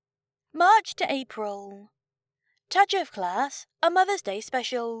March to April. Touch of Class, a Mother's Day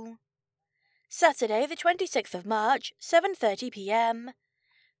special. Saturday the 26th of March, 7:30 p.m.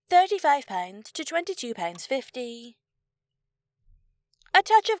 £35 to £22.50. A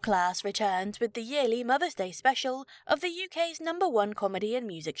Touch of Class returns with the yearly Mother's Day special of the UK's #1 comedy and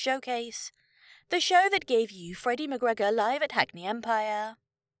music showcase, the show that gave you Freddie McGregor live at Hackney Empire.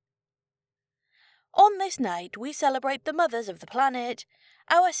 On this night, we celebrate the mothers of the planet,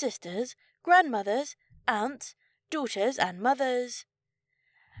 our sisters, grandmothers, aunts, daughters and mothers.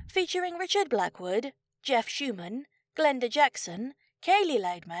 Featuring Richard Blackwood, Jeff Schumann, Glenda Jackson, Kaylee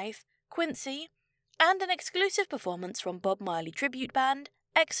Loudmouth, Quincy, and an exclusive performance from Bob Marley tribute band,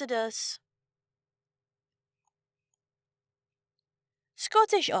 Exodus.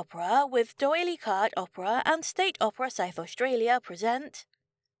 Scottish Opera with D'Oyly Carte Opera and State Opera South Australia present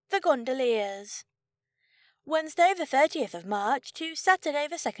The Gondoliers. Wednesday the 30th of March to Saturday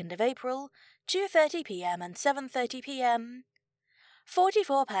the 2nd of April, 2:30 p.m. and 7:30 p.m.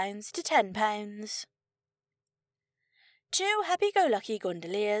 £44 to £10. Two happy-go-lucky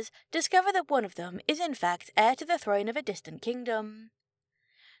gondoliers discover that one of them is in fact heir to the throne of a distant kingdom.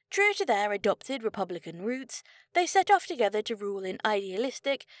 True to their adopted Republican roots, they set off together to rule in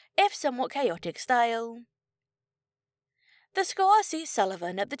idealistic, if somewhat chaotic style. The score sees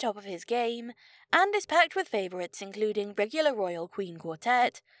Sullivan at the top of his game, and is packed with favourites including regular Royal Queen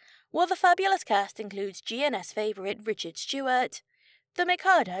Quartet, while the fabulous cast includes GNS favourite Richard Stewart, The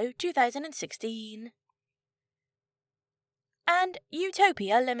Mikado 2016, and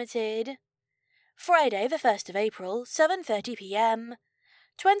Utopia Limited. Friday the 1st of April, 7:30 p.m,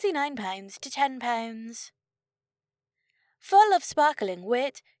 £29 to £10. Full of sparkling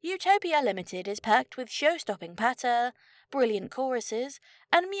wit, Utopia Limited is packed with show-stopping patter, brilliant choruses,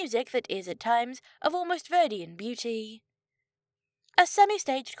 and music that is at times of almost Verdian beauty. A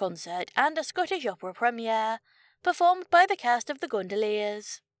semi-staged concert and a Scottish opera premiere, performed by the cast of The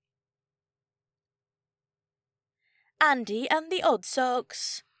Gondoliers. Andy and the Odd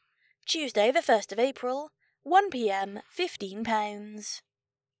Socks. Tuesday the 1st of April, 1 p.m, £15.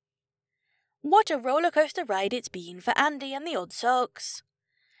 What a rollercoaster ride it's been for Andy and the Odd Socks.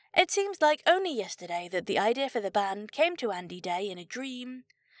 It seems like only yesterday that the idea for the band came to Andy Day in a dream,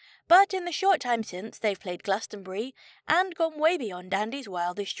 but in the short time since they've played Glastonbury and gone way beyond Andy's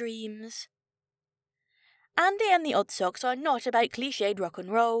wildest dreams. Andy and the Odd Socks are not about cliched rock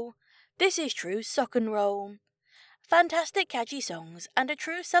and roll. This is true sock and roll. Fantastic catchy songs and a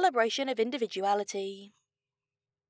true celebration of individuality.